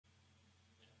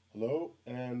Hello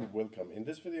and welcome. In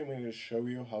this video I'm going to show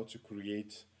you how to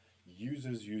create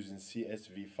users using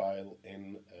CSV file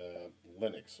in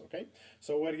Linux. Okay,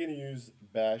 so we're going to use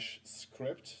bash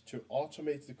script to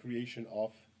automate the creation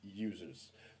of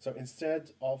users. So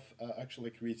instead of actually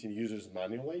creating users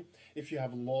manually, if you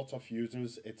have a lot of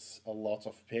users, it's a lot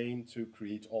of pain to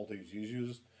create all those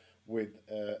users with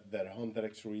their home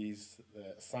directories,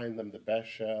 assign them the bash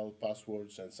shell,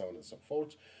 passwords, and so on and so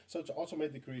forth. So to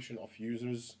automate the creation of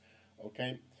users,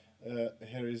 okay,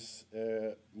 here is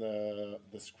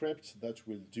the script that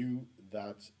will do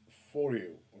that for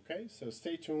you. Okay, so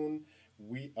stay tuned.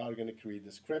 We are going to create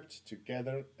the script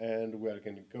together and we are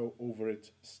going to go over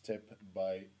it step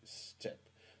by step.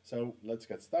 So let's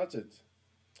get started.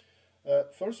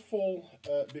 First of all,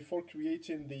 before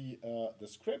creating the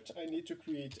script, I need to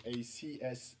create a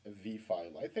CSV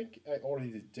file. I think I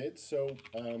already did, so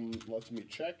let me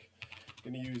check.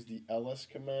 I'm going to use the ls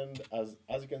command. As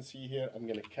you can see here, I'm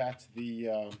going to cat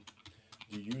the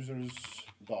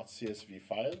users.csv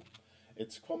file.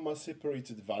 It's comma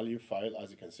separated value file,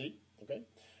 as you can see. Okay,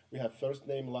 we have first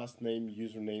name, last name,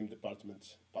 username,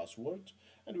 department, password,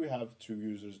 and we have two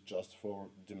users just for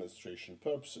demonstration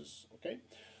purposes. Okay.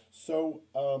 So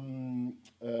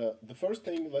the first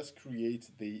thing, let's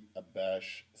create the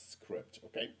bash script.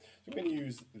 Okay, so I'm going to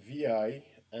use vi,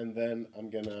 and then I'm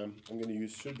gonna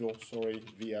use sudo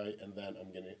vi, and then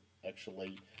I'm gonna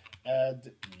actually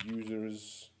add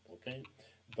users. Okay,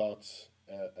 dot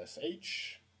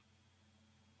sh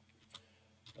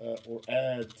or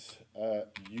add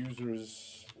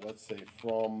users. Let's say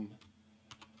from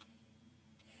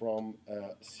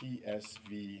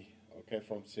CSV. Okay,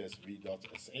 from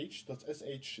csv.sh,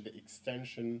 the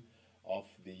extension of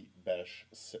the bash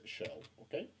shell.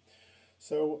 Okay,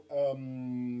 so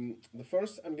the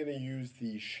first I'm going to use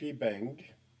the shebang.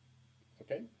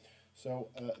 Okay,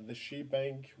 so the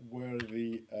shebang were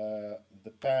the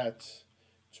path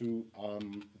to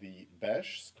the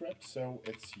bash script. So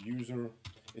it's usr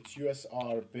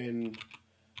bin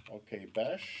okay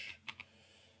bash.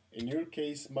 In your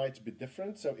case might be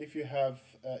different. So if you have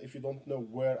if you don't know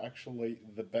where actually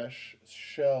the bash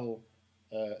shell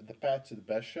the path to the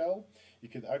bash shell, you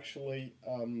could actually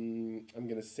I'm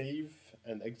gonna save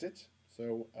and exit.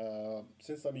 So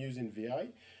since I'm using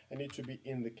vi, I need to be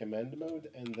in the command mode,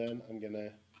 and then I'm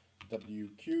gonna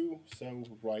wq, so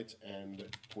write and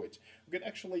quit. We could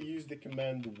actually use the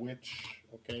command which,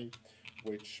 okay,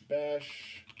 which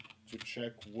bash, to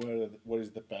check where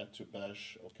is the path to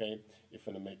bash. Okay, if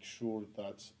I want to make sure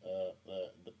that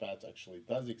the path actually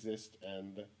does exist,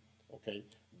 and okay,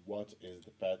 what is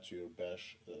the path to your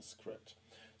bash script.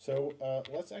 So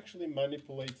let's actually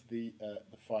manipulate the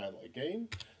file again.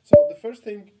 So the first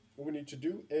thing we need to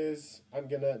do is I'm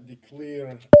gonna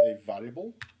declare a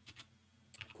variable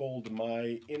called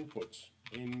my input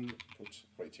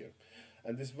right here,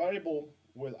 and this variable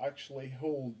will actually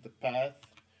hold the path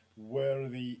where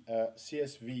the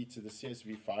CSV to the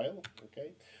CSV file.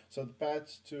 Okay, so the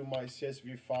path to my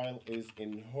CSV file is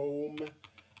in home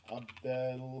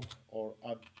abdeol or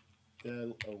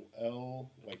abdeol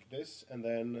like this, and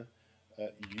then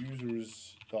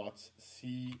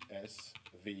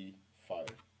users.csv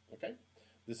file. Okay,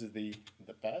 this is the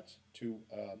path to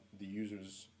the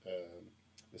users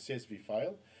the CSV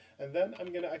file, and then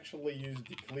I'm gonna actually use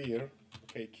declare,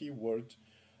 okay, keyword,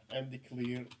 and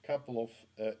declare a couple of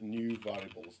new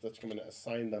variables that I'm going to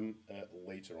assign them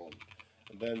later on.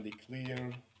 And then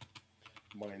declare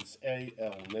 -a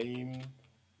LName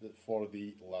for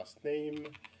the last name,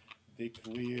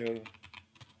 declare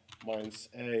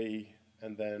 -a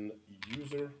and then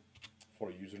user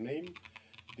for username,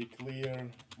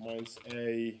 declare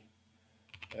 -a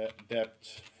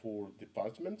dept for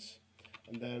department,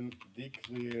 and then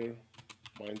declare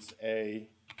 -a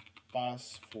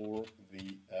pass for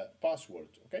the password.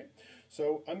 Okay,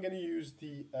 so I'm going to use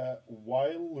the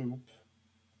while loop,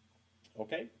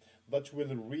 okay, that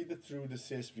will read through the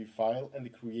CSV file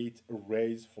and create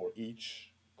arrays for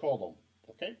each column.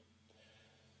 Okay,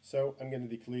 so I'm going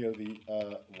to declare the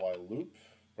while loop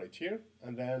right here,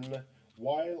 and then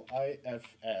while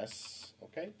ifs,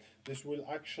 okay, this will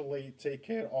actually take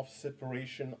care of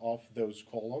separation of those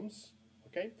columns.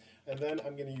 Okay, and then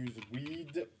I'm going to use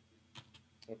read,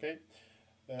 okay,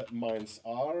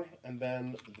 -r, and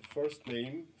then the first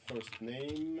name,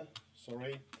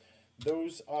 sorry,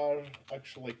 those are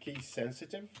actually case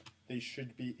sensitive. They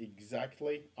should be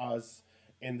exactly as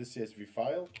in the CSV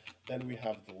file. Then we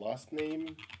have the last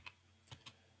name,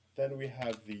 then we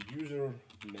have the user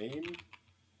name,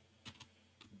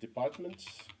 department,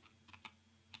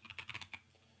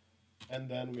 and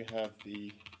then we have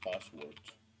the password.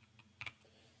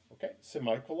 okay,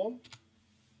 semicolon,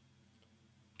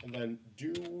 and then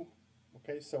do.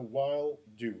 Okay, so while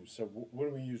do. So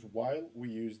when we use while, we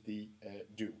use the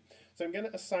do. So I'm going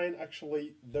to assign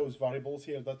actually those variables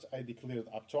here that I declared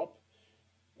up top,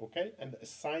 okay, and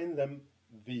assign them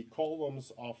the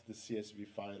columns of the CSV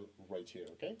file right here,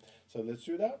 okay. So let's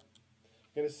do that.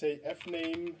 I'm going to say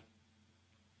FName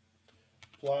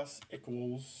plus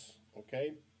equals,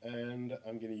 okay, and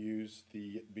I'm going to use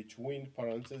the between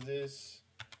parentheses,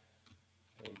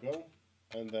 there we go,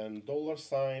 and then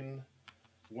 $sign.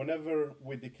 Whenever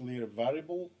we declare a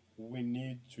variable, we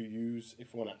need to use,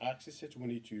 if we want to access it, we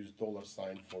need to use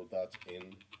 $sign for that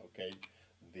in, okay,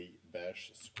 the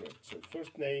bash script. So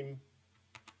first name,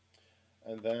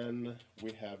 and then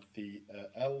we have the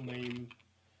LName,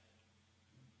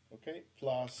 okay,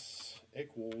 plus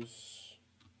equals,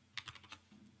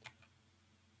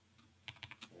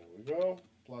 there we go,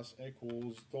 plus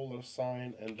equals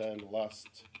 $sign, and then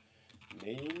last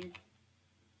name.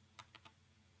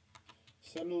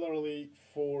 Similarly,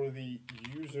 for the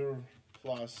user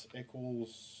plus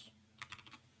equals,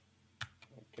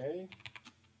 okay,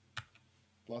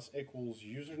 plus equals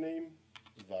username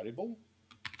variable,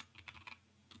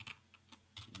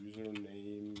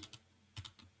 username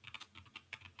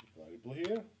variable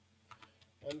here,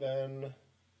 and then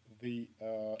the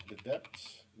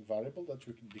depth variable that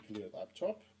we declared up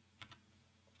top,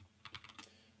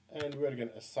 and we're going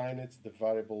to assign it the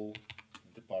variable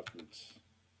department.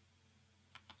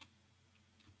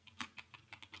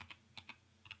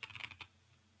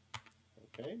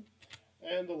 Okay,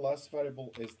 and the last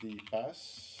variable is the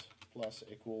pass plus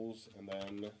equals, and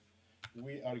then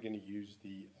we are going to use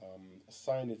the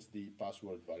assign it the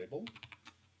password variable.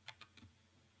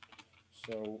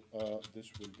 So this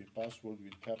will be password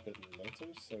with capital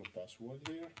letters, so password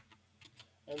here,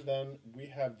 and then we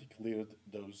have declared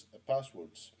those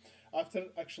passwords. After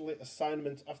actually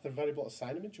assignment, after variable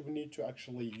assignment, we need to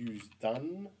actually use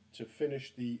done to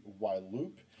finish the while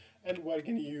loop. And we're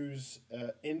going to use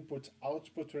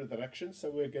input-output redirection.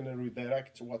 So we're going to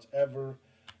redirect whatever,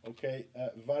 okay,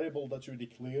 variable that you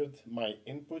declared, my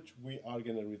input, we are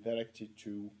going to redirect it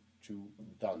to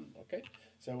done, okay?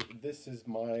 So this is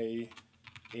my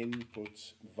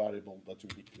input variable that we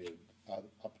declared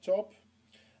up top.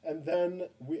 And then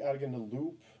we are going to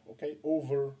loop, okay,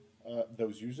 over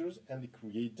those users and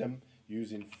create them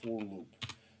using for loop.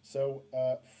 So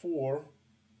for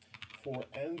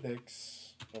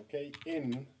index, okay,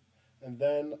 in, and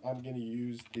then I'm going to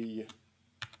use the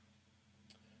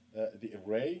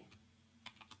array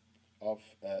of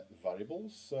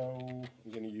variables. So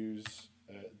I'm going to use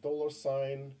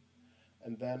 $sign,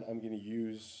 and then I'm going to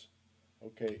use,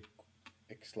 okay,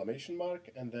 exclamation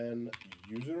mark, and then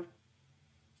user,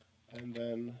 and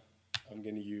then I'm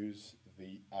going to use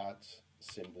the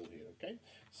symbol here, okay?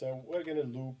 So we're going to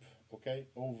loop, okay,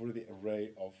 over the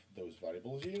array of those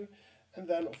variables here. And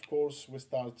then, of course, we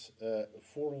start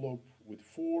for loop with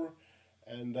for,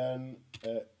 and then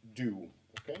do,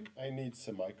 okay? I need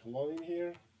semicolon in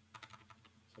here.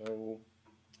 So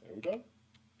there we go.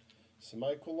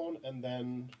 Semicolon, and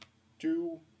then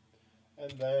do,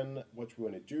 and then what we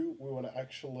want to do, we want to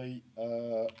actually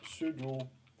pseudo,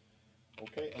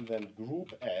 okay, and then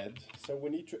group add. So we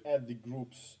need to add the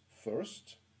groups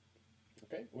first,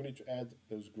 okay? We need to add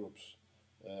those groups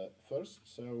first.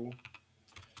 So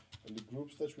and the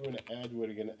groups that we want to add,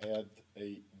 we're going to add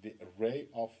the array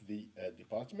of the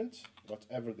department,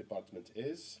 whatever department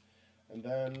is, and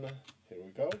then here we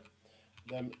go.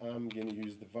 Then I'm going to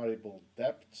use the variable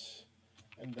depth,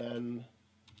 and then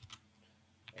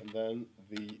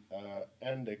the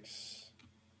index,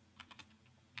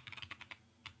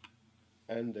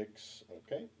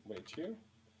 okay, right here.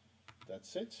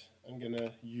 That's it. I'm going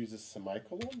to use a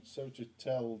semicolon, so to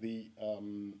tell the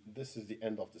this is the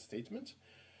end of the statement.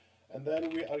 And then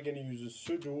we are going to use a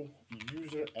pseudo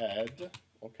user add,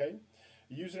 okay?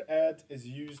 User add is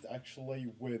used actually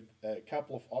with a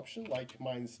couple of options like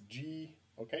 -g,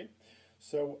 okay?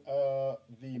 So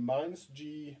the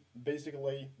 -g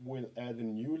basically will add a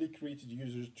newly created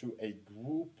users to a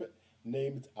group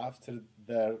named after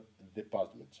their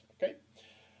department, okay?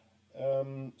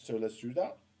 So let's do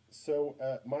that. So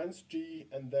 -g,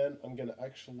 and then I'm going to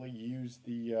actually use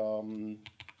the,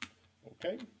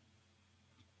 okay,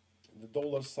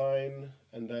 the $sign,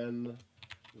 and then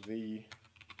the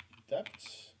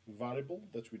depth variable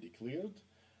that we declared,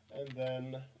 and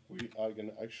then we are going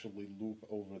to actually loop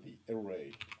over the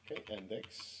array, okay,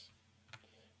 index.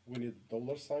 We need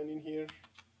 $sign in here,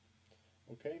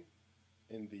 okay,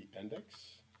 in the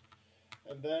index,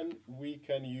 and then we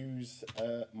can use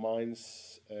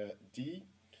 -d.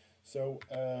 So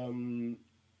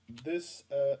this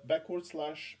backward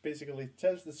slash basically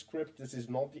tells the script this is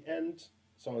not the end,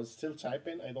 so I'm still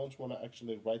typing. I don't want to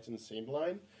actually write in the same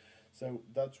line, so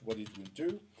that's what it will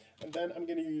do. And then I'm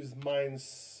going to use -d.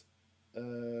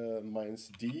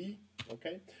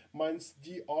 Okay,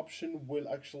 -d option will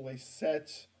actually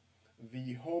set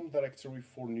the home directory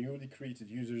for newly created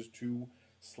users to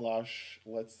slash,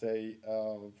 let's say,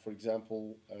 for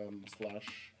example,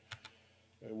 slash.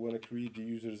 Want to create the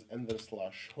users and then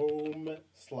slash home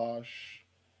slash,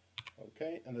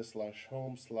 okay, and then slash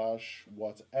home slash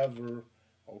whatever,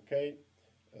 okay,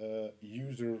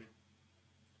 user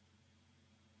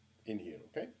in here.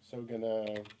 Okay, so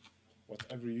gonna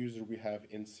whatever user we have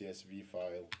in CSV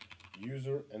file,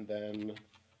 user, and then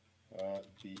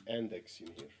the index in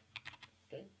here.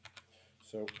 Okay,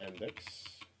 so index,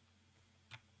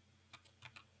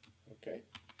 okay,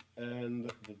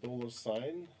 and the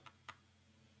 $sign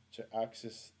to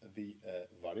access the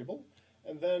variable,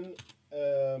 and then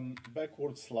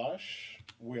backward slash,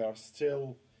 we are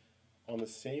still on the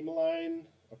same line.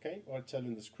 Okay, we're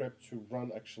telling the script to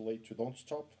run, actually to don't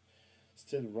stop,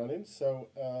 still running. So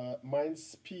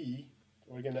 -p,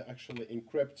 we're gonna actually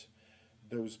encrypt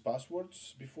those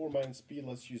passwords. Before -p,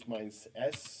 let's use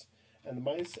 -s, and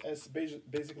 -s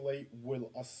basically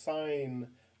will assign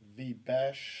the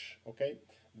bash, okay,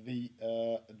 the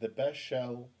bash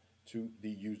shell to the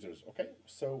users. Okay,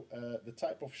 so the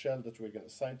type of shell that we're going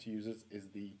to assign to users is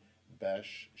the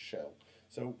bash shell.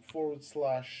 So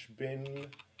 /bin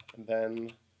and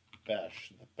then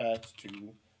bash, the path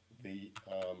to the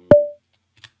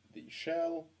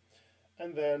shell,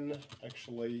 and then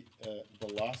actually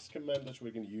the last command that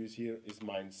we're going to use here is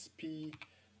 -p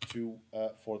to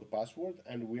for the password,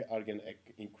 and we are going to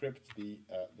encrypt the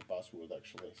password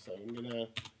actually. So I'm going to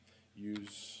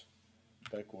use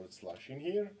backward slash in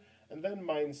here. And then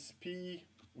 -p,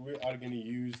 we are going to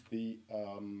use the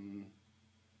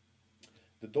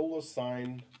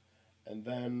 $sign, and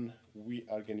then we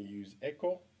are going to use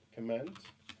echo command,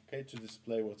 okay, to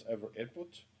display whatever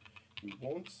input we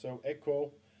want. So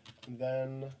echo, and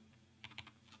then,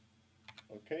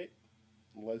 okay,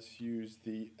 let's use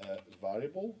the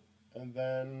variable, and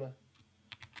then,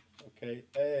 okay,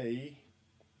 a,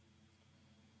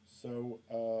 so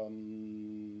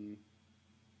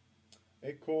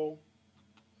echo,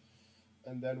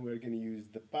 and then we're going to use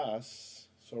the pass,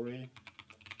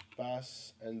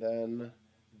 and then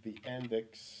the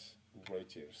index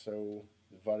right here. So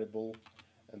the variable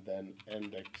and then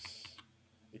index,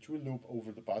 it will loop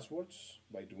over the passwords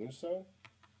by doing so.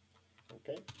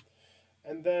 Okay,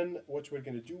 and then what we're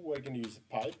going to do, we're going to use a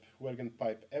pipe. We're going to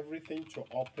pipe everything to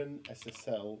open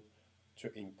SSL to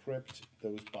encrypt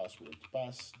those passwords.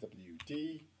 Pass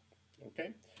WD,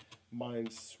 okay,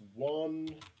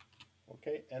 -1,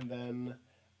 okay, and then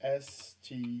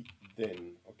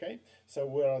stdin, okay. So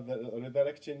we are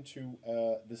redirecting to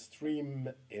the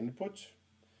stream input,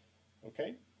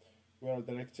 okay. We are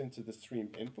directing to the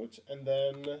stream input, and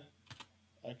then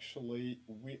actually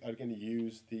we are going to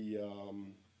use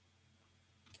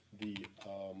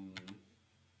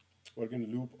we're going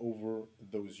to loop over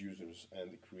those users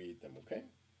and create them, okay.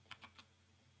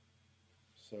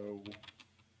 So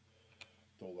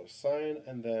 $sign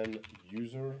and then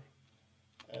user,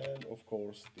 and of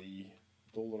course the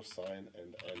 $sign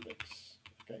and index,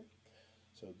 okay.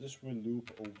 So this will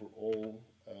loop over all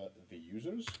the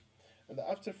users, and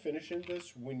after finishing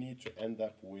this we need to end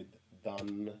up with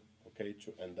done, okay,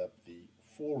 to end up the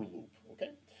for loop,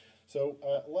 okay. So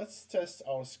let's test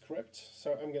our script.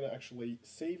 So I'm gonna actually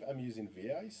save. I'm using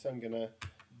VI, so I'm gonna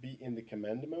be in the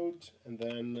command mode and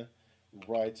then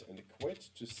write and quit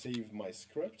to save my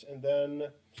script. And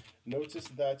then notice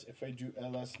that if I do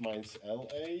ls-la,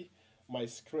 my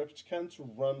script can't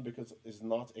run because it's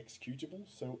not executable.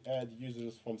 So add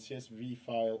users from CSV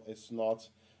file is not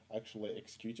actually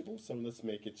executable. So let's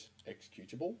make it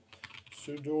executable.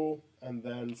 Pseudo and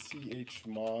then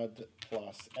chmod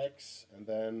 +x, and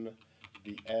then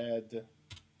the add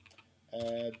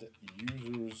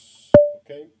users,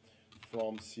 okay,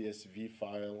 from CSV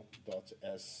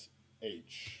file.sh,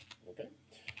 okay.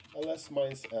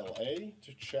 ls-la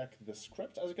to check the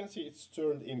script. As you can see, it's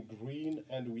turned in green,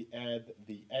 and we add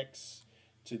the x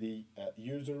to the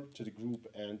user, to the group,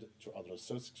 and to others.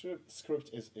 So script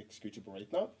is executable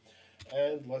right now.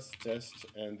 And let's test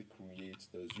and create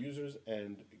those users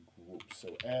and groups.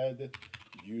 So add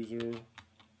user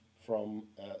from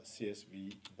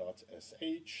csv.sh,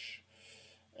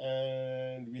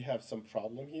 and we have some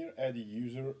problem here. Add a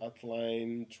user at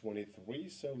line 23.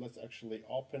 So let's actually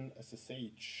open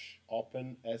SSH,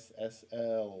 open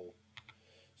SSL.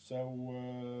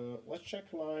 So let's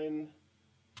check line.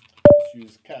 Let's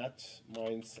use cat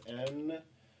 -n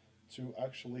to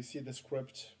actually see the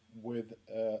script with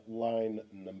line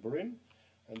numbering,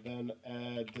 and then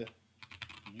add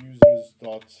users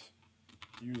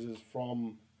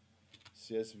from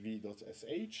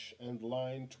csv.sh, and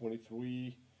line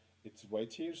 23, it's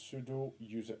right here, sudo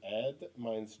user add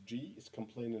 -g is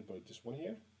complaining about this one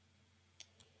here.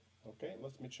 Okay,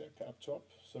 let me check up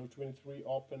top. So 23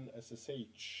 open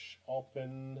SSH,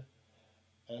 open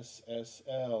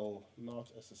SSL,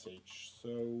 not SSH. So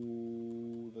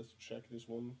let's check this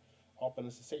one. Open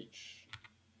SSH.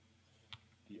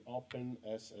 The open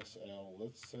SSL.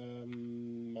 Let's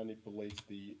manipulate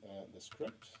the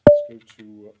script. Let's go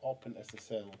to open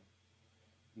SSL,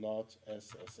 not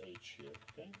SSH here.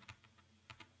 Okay.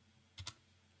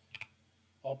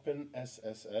 Open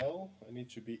SSL. I need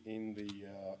to be in the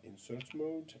insert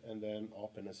mode, and then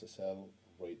open SSL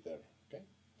right there. Okay.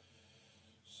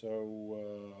 So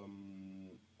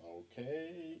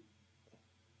okay.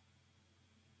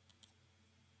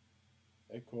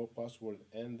 Echo password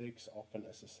index open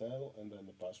SSL, and then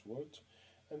the password,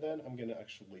 and then I'm gonna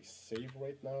actually save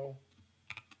right now.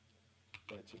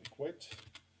 Let's quit,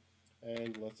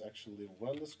 and let's actually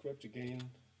run the script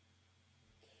again.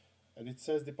 And it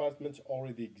says department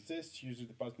already exists, user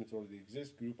department already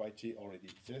exists, group IT already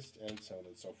exists, and so on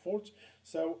and so forth.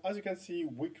 So as you can see,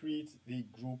 we create the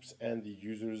groups and the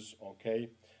users, okay,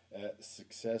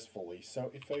 successfully.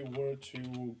 So if I were to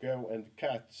go and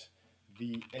cat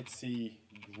the etc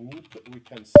group, we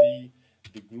can see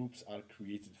the groups are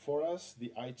created for us,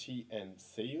 the IT and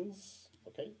sales,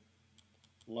 okay,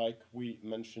 like we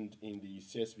mentioned in the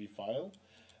CSV file.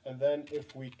 And then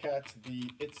if we cat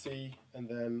the etc and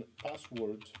then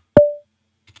password,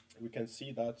 we can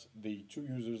see that the two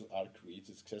users are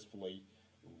created successfully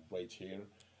right here.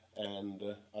 And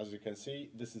as you can see,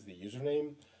 this is the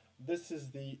username, this is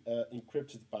the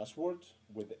encrypted password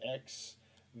with the X,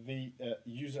 the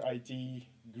user ID,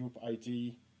 group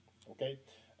ID, okay,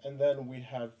 and then we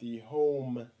have the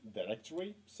home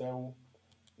directory, so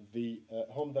the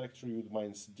home directory with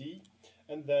 -d,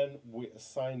 and then we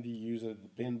assign the user the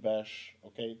bin bash,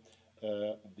 okay,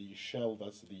 the shell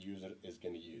that the user is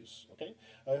going to use. Okay,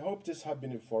 I hope this has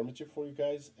been informative for you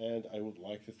guys, and I would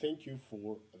like to thank you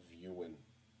for viewing.